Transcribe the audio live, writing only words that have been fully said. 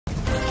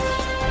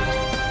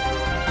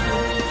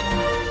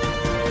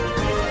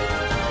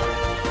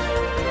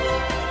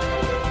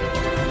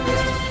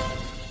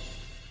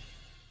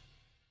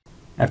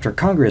After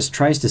Congress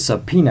tries to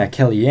subpoena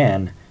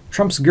Kellyanne,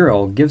 Trump's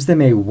girl gives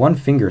them a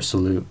one-finger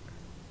salute.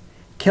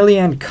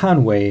 Kellyanne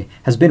Conway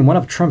has been one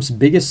of Trump's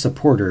biggest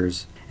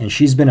supporters, and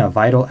she's been a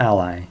vital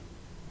ally.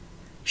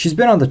 She's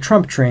been on the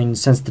Trump train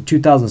since the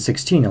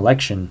 2016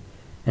 election,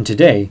 and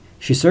today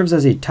she serves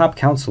as a top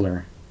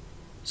counselor.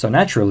 So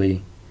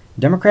naturally,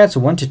 Democrats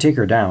want to take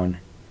her down,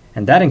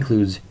 and that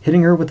includes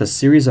hitting her with a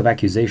series of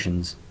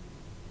accusations.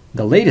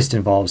 The latest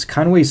involves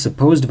Conway's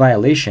supposed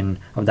violation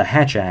of the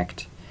Hatch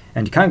Act,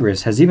 and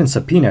Congress has even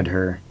subpoenaed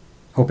her,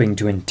 hoping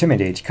to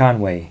intimidate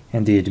Conway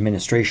and the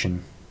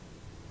administration.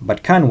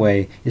 But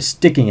Conway is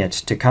sticking it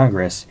to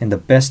Congress in the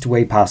best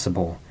way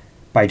possible,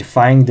 by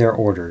defying their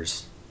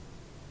orders.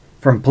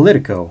 From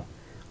Politico,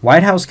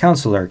 White House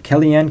counselor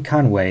Kellyanne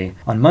Conway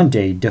on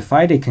Monday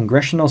defied a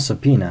congressional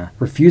subpoena,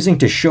 refusing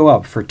to show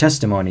up for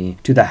testimony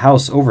to the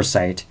House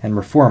Oversight and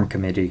Reform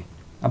Committee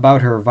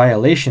about her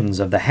violations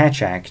of the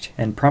Hatch Act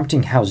and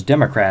prompting House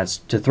Democrats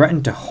to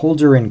threaten to hold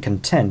her in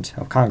contempt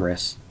of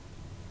Congress.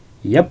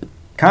 Yep,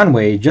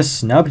 Conway just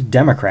snubbed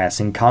Democrats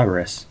in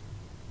Congress.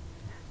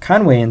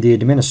 Conway and the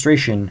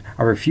administration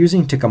are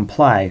refusing to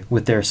comply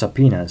with their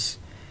subpoenas.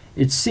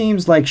 It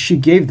seems like she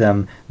gave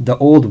them the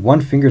old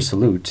one-finger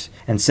salute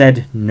and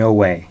said no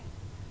way.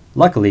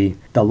 Luckily,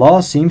 the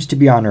law seems to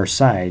be on her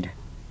side.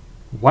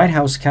 White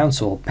House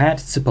counsel Pat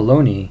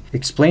Cipollone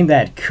explained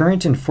that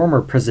current and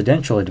former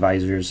presidential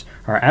advisors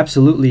are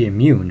absolutely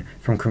immune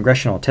from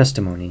congressional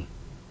testimony.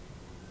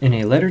 In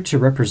a letter to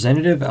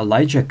Representative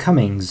Elijah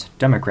Cummings,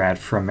 Democrat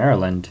from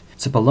Maryland,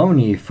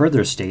 Cipollone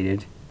further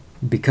stated,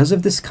 "Because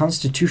of this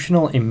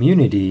constitutional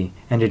immunity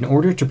and in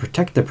order to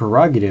protect the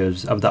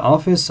prerogatives of the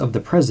office of the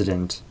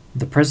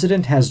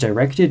President has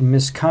directed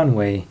Ms.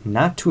 Conway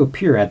not to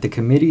appear at the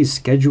committee's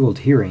scheduled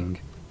hearing.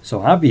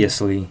 So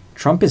obviously,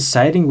 Trump is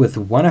siding with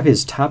one of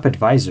his top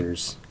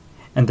advisors,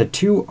 and the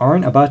two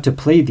aren't about to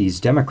play these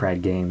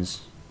Democrat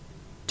games.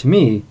 To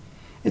me,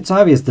 it's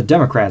obvious the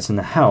Democrats in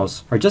the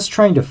House are just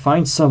trying to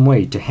find some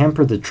way to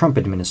hamper the Trump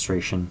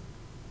administration.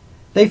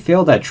 They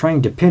failed at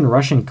trying to pin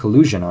Russian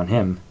collusion on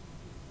him.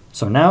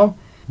 So now,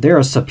 they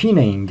are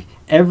subpoenaing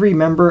every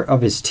member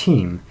of his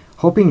team,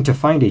 hoping to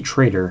find a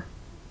traitor.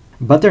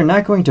 But they're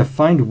not going to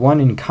find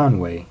one in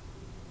Conway.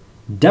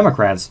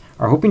 Democrats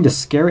are hoping to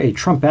scare a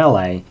Trump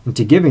ally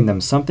into giving them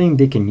something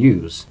they can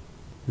use.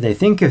 They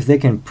think if they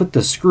can put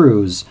the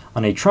screws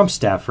on a Trump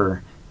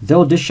staffer,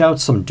 they'll dish out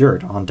some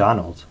dirt on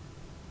Donald.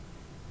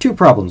 Two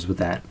problems with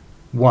that.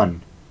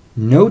 1.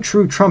 No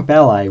true Trump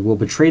ally will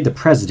betray the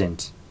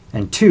president.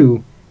 And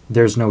 2.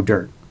 There's no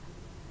dirt.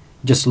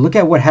 Just look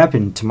at what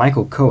happened to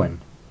Michael Cohen.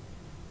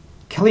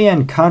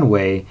 Kellyanne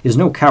Conway is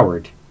no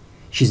coward.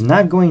 She's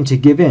not going to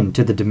give in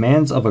to the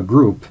demands of a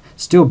group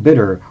still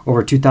bitter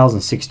over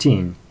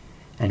 2016,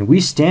 and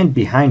we stand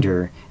behind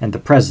her and the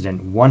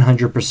president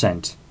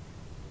 100%.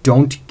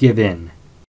 Don't give in.